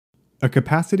A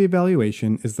capacity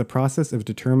evaluation is the process of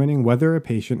determining whether a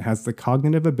patient has the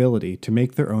cognitive ability to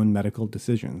make their own medical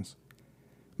decisions.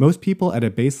 Most people at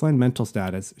a baseline mental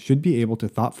status should be able to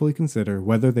thoughtfully consider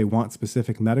whether they want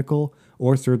specific medical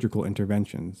or surgical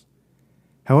interventions.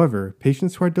 However,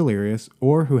 patients who are delirious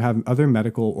or who have other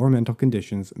medical or mental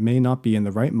conditions may not be in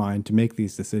the right mind to make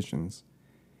these decisions.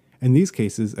 In these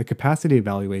cases, a capacity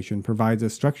evaluation provides a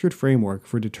structured framework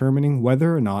for determining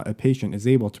whether or not a patient is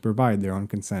able to provide their own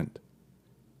consent.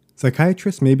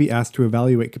 Psychiatrists may be asked to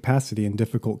evaluate capacity in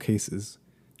difficult cases.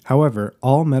 However,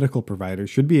 all medical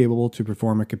providers should be able to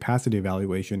perform a capacity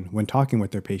evaluation when talking with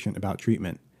their patient about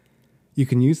treatment. You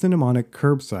can use the Mnemonic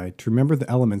Curbside to remember the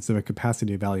elements of a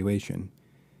capacity evaluation.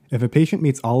 If a patient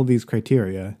meets all of these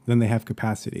criteria, then they have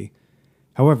capacity.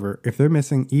 However, if they're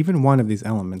missing even one of these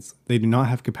elements, they do not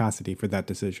have capacity for that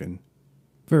decision.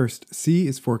 First, C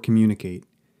is for communicate.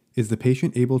 Is the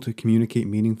patient able to communicate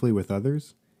meaningfully with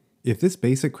others? If this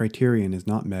basic criterion is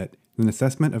not met, then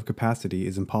assessment of capacity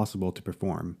is impossible to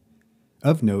perform.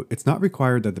 Of note, it's not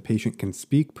required that the patient can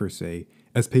speak per se,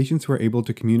 as patients who are able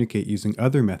to communicate using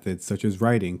other methods such as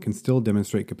writing can still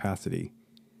demonstrate capacity.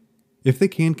 If they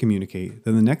can communicate,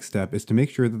 then the next step is to make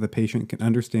sure that the patient can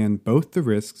understand both the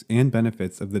risks and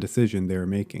benefits of the decision they are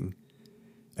making.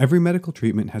 Every medical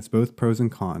treatment has both pros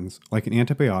and cons, like an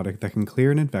antibiotic that can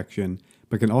clear an infection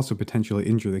but can also potentially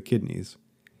injure the kidneys.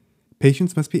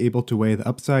 Patients must be able to weigh the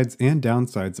upsides and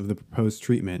downsides of the proposed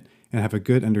treatment and have a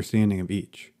good understanding of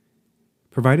each.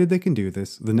 Provided they can do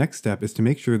this, the next step is to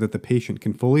make sure that the patient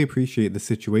can fully appreciate the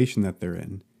situation that they're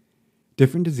in.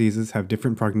 Different diseases have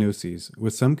different prognoses,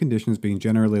 with some conditions being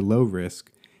generally low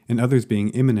risk and others being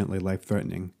imminently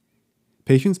life-threatening.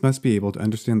 Patients must be able to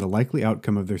understand the likely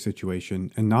outcome of their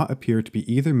situation and not appear to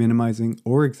be either minimizing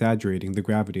or exaggerating the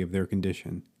gravity of their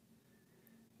condition.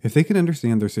 If they can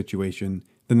understand their situation,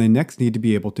 then they next need to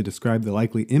be able to describe the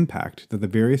likely impact that the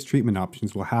various treatment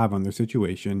options will have on their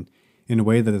situation in a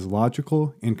way that is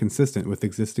logical and consistent with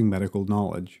existing medical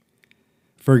knowledge.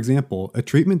 For example, a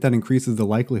treatment that increases the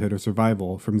likelihood of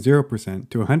survival from 0%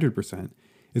 to 100%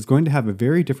 is going to have a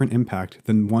very different impact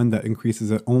than one that increases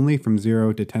it only from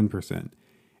 0 to 10%,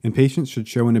 and patients should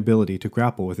show an ability to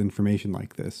grapple with information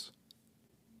like this.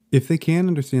 If they can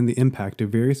understand the impact of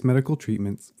various medical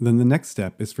treatments, then the next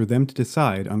step is for them to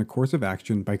decide on a course of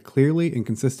action by clearly and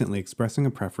consistently expressing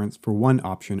a preference for one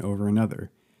option over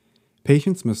another.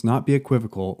 Patients must not be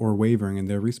equivocal or wavering in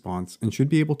their response and should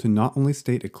be able to not only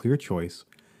state a clear choice,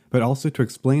 but also to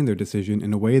explain their decision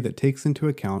in a way that takes into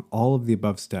account all of the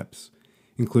above steps,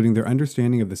 including their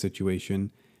understanding of the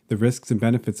situation, the risks and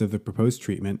benefits of the proposed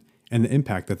treatment, and the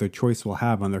impact that their choice will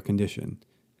have on their condition.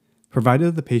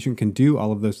 Provided the patient can do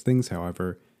all of those things,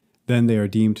 however, then they are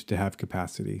deemed to have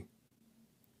capacity.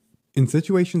 In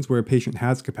situations where a patient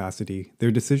has capacity,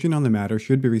 their decision on the matter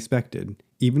should be respected,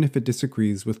 even if it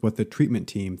disagrees with what the treatment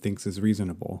team thinks is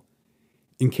reasonable.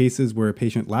 In cases where a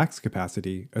patient lacks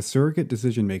capacity, a surrogate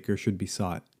decision maker should be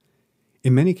sought.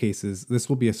 In many cases, this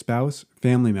will be a spouse,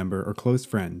 family member, or close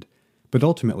friend, but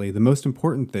ultimately the most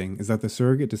important thing is that the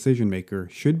surrogate decision maker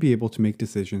should be able to make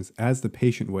decisions as the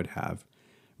patient would have,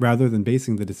 rather than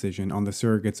basing the decision on the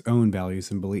surrogate's own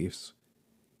values and beliefs.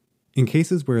 In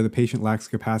cases where the patient lacks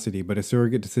capacity but a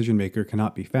surrogate decision maker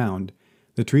cannot be found,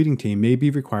 the treating team may be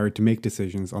required to make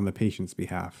decisions on the patient's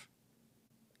behalf.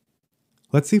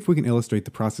 Let's see if we can illustrate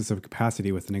the process of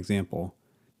capacity with an example.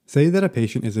 Say that a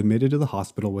patient is admitted to the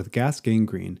hospital with gas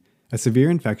gangrene, a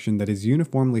severe infection that is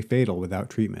uniformly fatal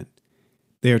without treatment.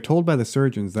 They are told by the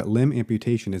surgeons that limb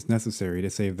amputation is necessary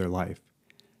to save their life.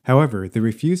 However, they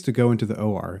refuse to go into the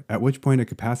OR, at which point a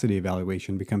capacity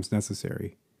evaluation becomes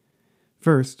necessary.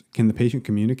 First, can the patient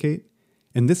communicate?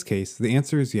 In this case, the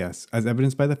answer is yes, as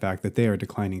evidenced by the fact that they are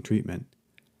declining treatment.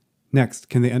 Next,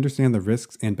 can they understand the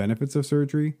risks and benefits of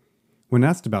surgery? When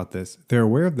asked about this, they are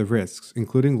aware of the risks,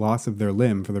 including loss of their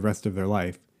limb for the rest of their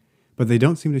life, but they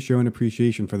don't seem to show an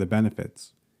appreciation for the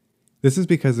benefits. This is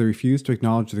because they refuse to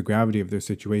acknowledge the gravity of their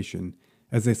situation,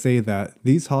 as they say that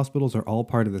these hospitals are all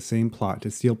part of the same plot to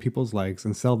steal people's legs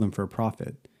and sell them for a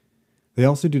profit. They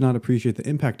also do not appreciate the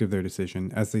impact of their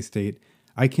decision, as they state,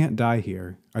 "I can't die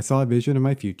here. I saw a vision of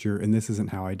my future, and this isn't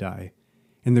how I die."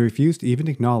 And they refuse to even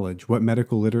acknowledge what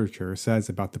medical literature says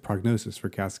about the prognosis for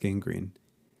gas gangrene.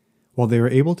 While they are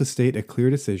able to state a clear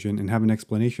decision and have an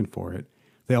explanation for it,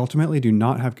 they ultimately do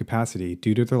not have capacity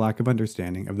due to their lack of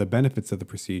understanding of the benefits of the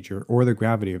procedure or the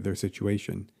gravity of their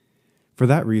situation. For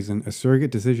that reason, a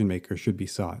surrogate decision maker should be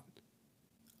sought.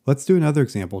 Let's do another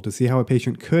example to see how a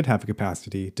patient could have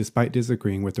capacity despite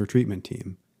disagreeing with their treatment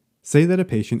team. Say that a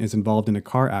patient is involved in a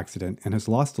car accident and has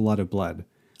lost a lot of blood,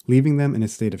 leaving them in a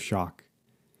state of shock.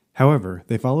 However,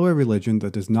 they follow a religion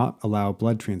that does not allow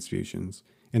blood transfusions,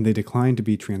 and they decline to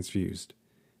be transfused.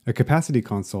 A capacity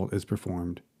consult is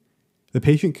performed. The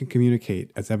patient can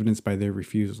communicate, as evidenced by their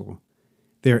refusal.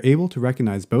 They are able to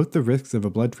recognize both the risks of a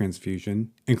blood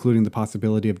transfusion, including the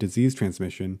possibility of disease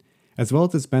transmission, as well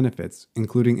as its benefits,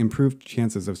 including improved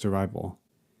chances of survival.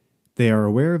 They are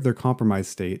aware of their compromised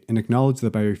state and acknowledge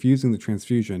that by refusing the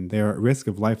transfusion, they are at risk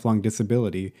of lifelong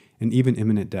disability and even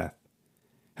imminent death.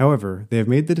 However, they have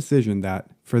made the decision that,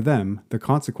 for them, the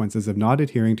consequences of not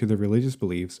adhering to their religious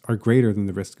beliefs are greater than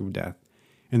the risk of death,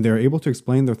 and they are able to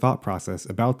explain their thought process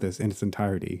about this in its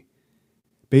entirety.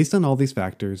 Based on all these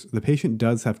factors, the patient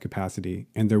does have capacity,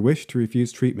 and their wish to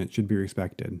refuse treatment should be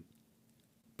respected.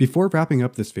 Before wrapping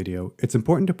up this video, it's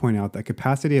important to point out that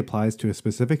capacity applies to a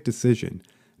specific decision,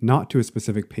 not to a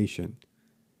specific patient.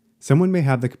 Someone may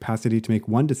have the capacity to make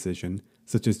one decision,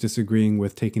 such as disagreeing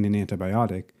with taking an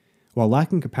antibiotic, while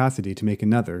lacking capacity to make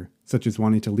another, such as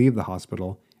wanting to leave the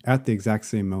hospital, at the exact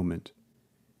same moment.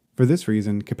 For this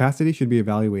reason, capacity should be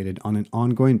evaluated on an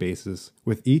ongoing basis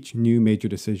with each new major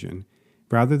decision,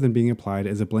 rather than being applied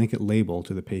as a blanket label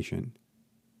to the patient.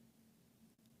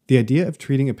 The idea of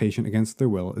treating a patient against their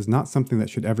will is not something that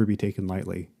should ever be taken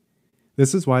lightly.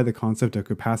 This is why the concept of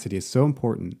capacity is so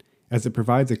important, as it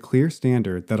provides a clear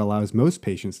standard that allows most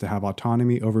patients to have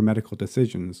autonomy over medical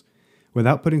decisions,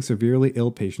 without putting severely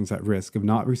ill patients at risk of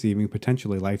not receiving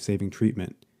potentially life-saving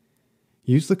treatment.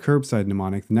 Use the curbside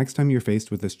mnemonic the next time you're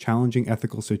faced with this challenging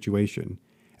ethical situation,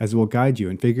 as it will guide you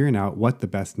in figuring out what the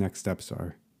best next steps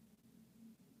are.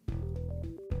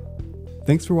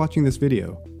 Thanks for watching this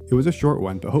video. It was a short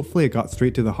one, but hopefully it got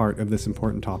straight to the heart of this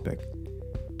important topic.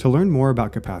 To learn more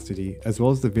about capacity, as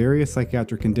well as the various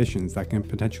psychiatric conditions that can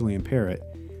potentially impair it,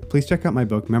 please check out my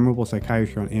book Memorable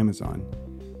Psychiatry on Amazon.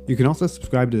 You can also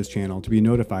subscribe to this channel to be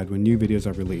notified when new videos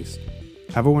are released.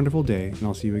 Have a wonderful day, and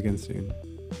I'll see you again soon.